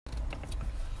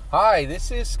Hi,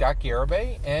 this is Scott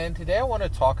Garibay, and today I want to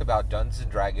talk about Dungeons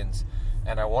 & Dragons,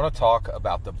 and I want to talk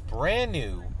about the brand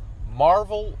new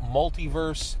Marvel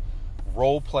Multiverse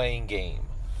role-playing game.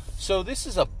 So this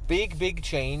is a big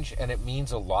change, and it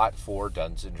means a lot for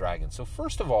Dungeons & Dragons. So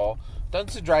first of all,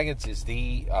 Dungeons & Dragons is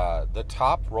the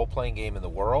top role-playing game in the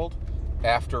world.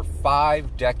 After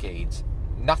 5 decades,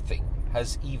 nothing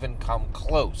has even come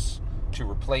close to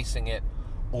replacing it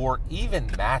or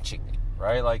even matching it,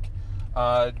 right?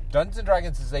 Dungeons &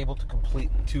 Dragons is able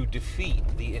to defeat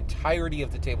the entirety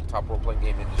of the tabletop role-playing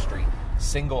game industry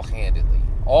single-handedly.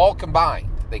 All combined,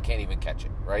 they can't even catch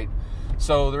it, right?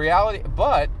 So the reality,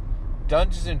 but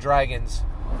Dungeons & Dragons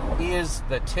is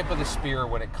the tip of the spear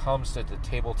when it comes to the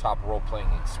tabletop role-playing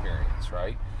experience,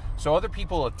 right? So other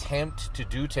people attempt to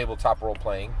do tabletop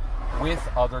role-playing with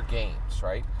other games,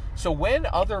 right? So when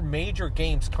other major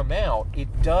games come out,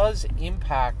 it does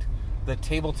impact the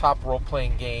tabletop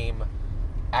role-playing game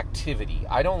activity.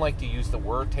 I don't like to use the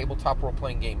word tabletop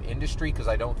role-playing game industry because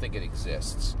I don't think it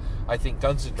exists. I think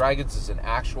Dungeons & Dragons is an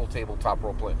actual tabletop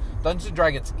role-playing. Dungeons &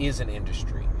 Dragons is an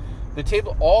industry.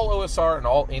 All OSR and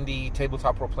all indie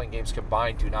tabletop role-playing games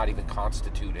combined do not even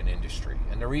constitute an industry.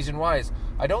 And the reason why is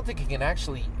I don't think it can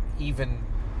actually even...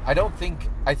 I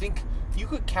think you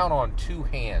could count on 2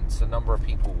 hands the number of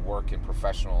people who work in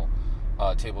professional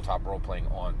tabletop role-playing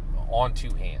on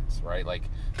 2 hands, right? Like,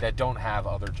 that don't have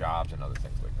other jobs and other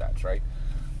things like that, right?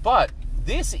 But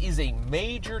this is a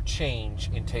major change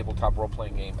in tabletop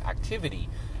role-playing game activity.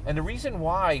 And the reason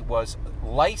why was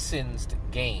licensed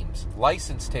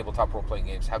tabletop role-playing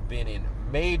games have been in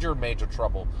major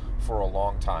trouble for a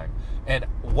long time. And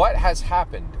what has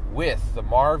happened with the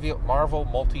Marvel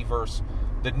Multiverse,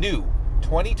 the new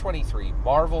 2023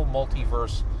 Marvel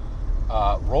Multiverse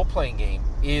role-playing game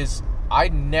is... I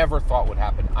never thought would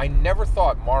happen. I never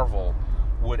thought Marvel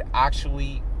would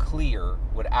actually approve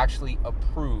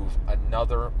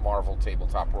another Marvel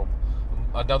tabletop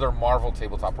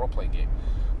role-playing game.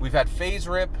 We've had Phase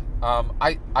Rip.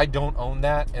 I don't own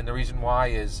that, and the reason why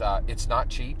is it's not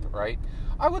cheap, right?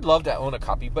 I would love to own a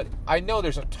copy, but I know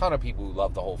there's a ton of people who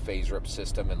love the whole Phase Rip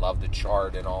system and love the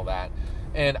chart and all that.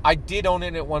 And I did own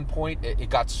it at one point. It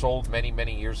got sold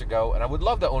many years ago, and I would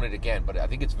love to own it again, but I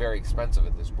think it's very expensive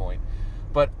at this point.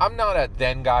 But I'm not a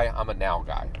then guy, I'm a now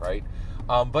guy, right?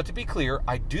 But to be clear,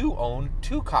 I do own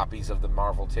 2 copies of the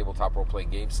Marvel tabletop role-playing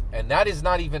games, and that is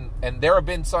not even, and there have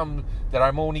been some that I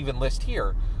won't even list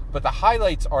here, but the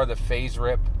highlights are the Phase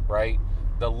Rip, right?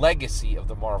 The legacy of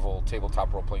the Marvel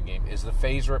tabletop role-playing game is the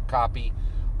Phase Rip copy.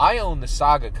 I own the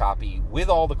Saga copy with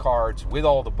all the cards, with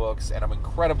all the books, and I'm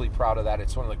incredibly proud of that.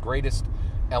 It's one of the greatest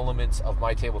elements of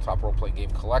my tabletop role-playing game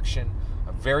collection.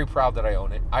 I'm very proud that I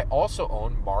own it. I also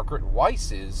own Margaret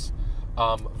Weiss's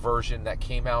version that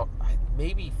came out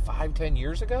maybe 5-10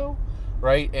 years ago,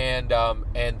 right? And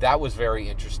that was very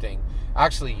interesting.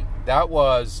 Actually, that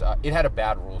was it had a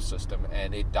bad rule system,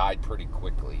 and it died pretty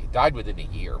quickly. It died within a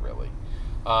year, really.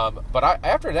 But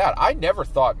after that, I never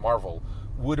thought Marvel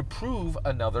would approve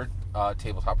another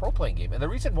tabletop role-playing game. And the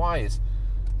reason why is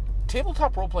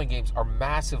tabletop role-playing games are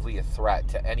massively a threat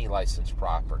to any licensed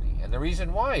property. And the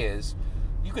reason why is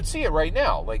you could see it right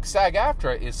now. Like,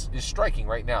 SAG-AFTRA is striking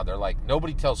right now. They're like,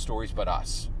 nobody tells stories but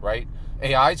us, right?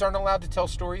 AIs aren't allowed to tell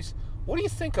stories. What do you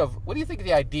think of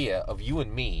the idea of you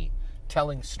and me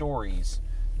telling stories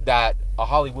that a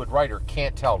Hollywood writer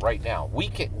can't tell right now? We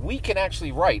can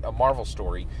actually write a Marvel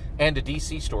story and a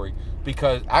DC story,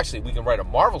 because actually we can write a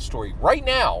Marvel story right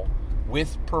now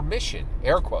with permission,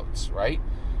 air quotes, right?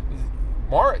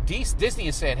 Disney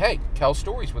is saying, hey, tell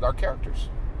stories with our characters,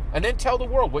 and then tell the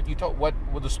world what you told, what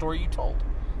the story you told.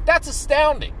 That's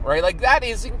astounding, right? Like, that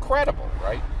is incredible,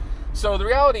 right? So the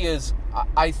reality is,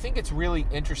 I think it's really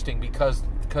interesting because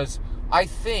I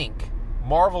think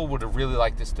Marvel would have really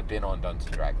liked this to been on Dungeons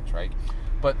 & Dragons, right?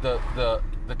 But the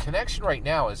connection right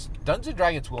now is Dungeons &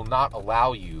 Dragons will not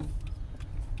allow you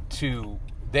to...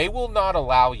 They will not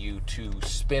allow you to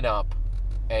spin up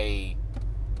a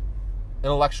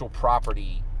intellectual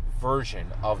property version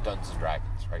of Dungeons &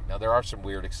 Dragons, right? Now, there are some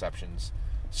weird exceptions.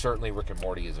 Certainly Rick and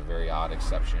Morty is a very odd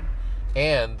exception.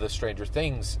 And the Stranger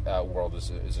Things world is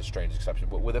a strange exception.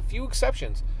 But with a few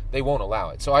exceptions, they won't allow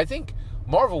it. So I think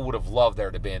Marvel would have loved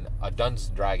there to have been a Dungeons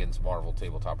 & Dragons Marvel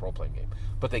tabletop role-playing game.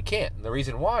 But they can't. And the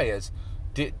reason why is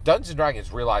Dungeons &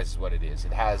 Dragons realizes what it is.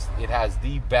 It has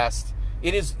the best...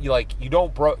 It is, like, you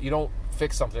don't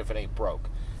fix something if it ain't broke.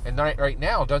 And right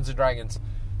now, Dungeons & Dragons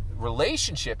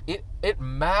relationship, it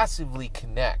massively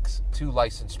connects to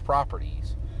licensed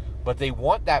properties. But they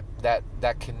want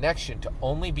that connection to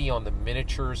only be on the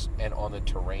miniatures and on the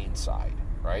terrain side,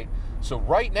 right? So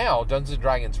right now, Dungeons &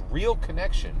 Dragons' real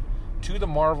connection to the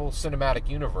Marvel Cinematic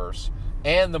Universe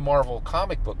and the Marvel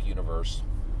comic book universe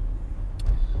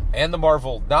and the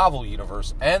Marvel novel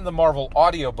universe and the Marvel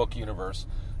audiobook universe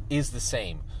is the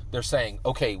same. They're saying,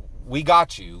 okay, we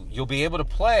got you. You'll be able to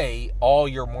play all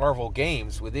your Marvel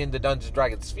games within the Dungeons &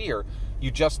 Dragons sphere.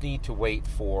 You just need to wait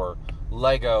for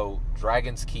Lego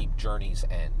Dragon's Keep Journey's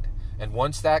End. And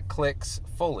once that clicks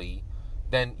fully,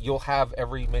 then you'll have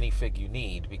every minifig you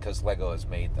need because Lego has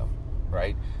made them,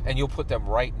 right? And you'll put them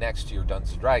right next to your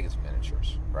Dungeons & Dragons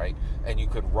miniatures, right? And you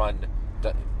could run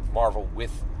Marvel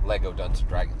with Lego Dungeons &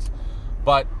 Dragons.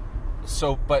 But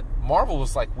Marvel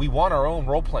was like, we want our own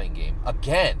role-playing game.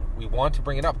 Again, we want to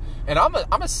bring it up. And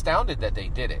I'm astounded that they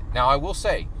did it. Now, I will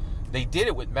say, they did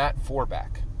it with Matt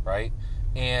Forbeck, right?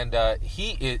 And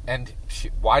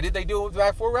why did they do it with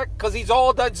Matt Forbeck? Because he's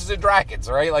all Dungeons and Dragons,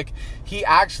 right? Like, he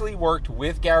actually worked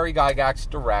with Gary Gygax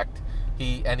direct.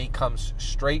 He comes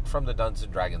straight from the Dungeons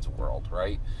and Dragons world,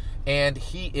 right? And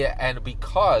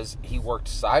because he worked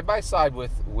side by side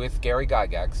with Gary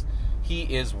Gygax, he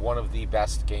is one of the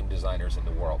best game designers in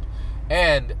the world.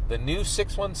 And the new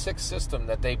 616 system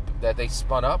that they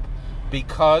spun up,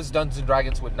 because Dungeons and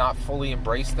Dragons would not fully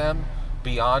embrace them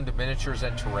beyond miniatures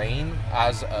and terrain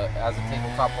as a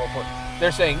tabletop role play,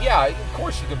 they're saying, yeah, of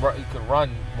course you can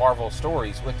run Marvel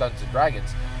stories with Dungeons and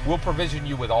Dragons. We'll provision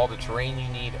you with all the terrain you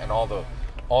need and all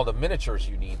the miniatures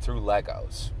you need through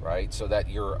Legos, right? So that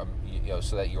you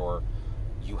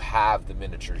have the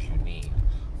miniatures you need.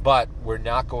 But we're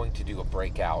not going to do a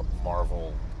breakout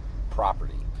Marvel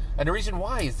property. And the reason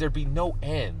why is there'd be no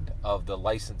end of the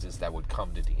licenses that would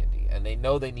come to D&D. And they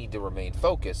know they need to remain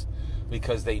focused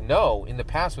because they know in the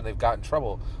past when they've gotten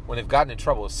in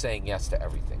trouble is saying yes to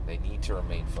everything. They need to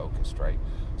remain focused, right?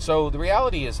 So the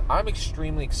reality is I'm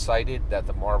extremely excited that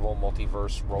the Marvel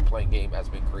Multiverse role-playing game has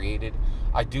been created.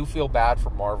 I do feel bad for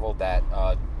Marvel that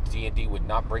D&D would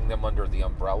not bring them under the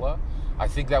umbrella. I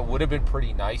think that would have been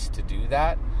pretty nice to do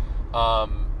that.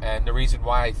 And the reason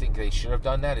why I think they should have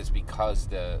done that is because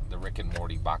the Rick and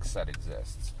Morty box set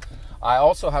exists. I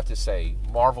also have to say,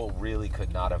 Marvel really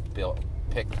could not have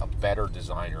picked a better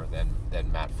designer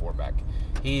than Matt Forbeck.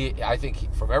 I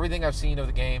think from everything I've seen of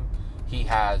the game, he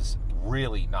has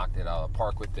really knocked it out of the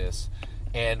park with this.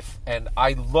 And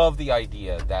I love the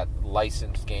idea that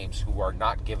licensed games who are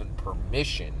not given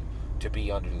permission to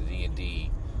be under the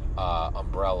D&D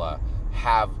umbrella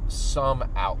have some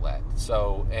outlet.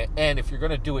 So, and if you're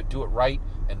going to do it right,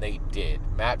 and they did.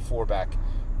 Matt Forbeck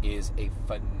is a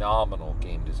phenomenal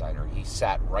game designer. He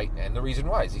sat right, and the reason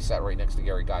why is he sat right next to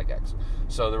Gary Gygax.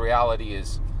 So the reality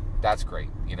is, that's great.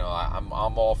 You know, I'm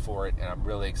all for it, and I'm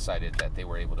really excited that they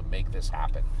were able to make this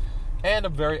happen. And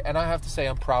I have to say,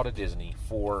 I'm proud of Disney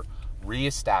for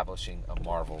reestablishing a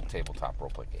Marvel tabletop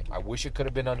role-playing game. I wish it could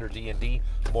have been under D&D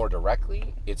more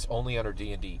directly. It's only under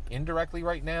D&D indirectly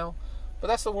right now. But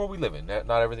that's the world we live in.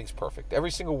 Not everything's perfect. Every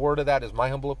single word of that is my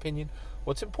humble opinion.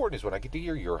 What's important is when I get to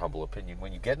hear your humble opinion.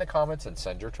 When you get in the comments and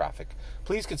send your traffic,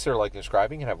 please consider liking and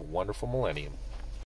subscribing and have a wonderful millennium.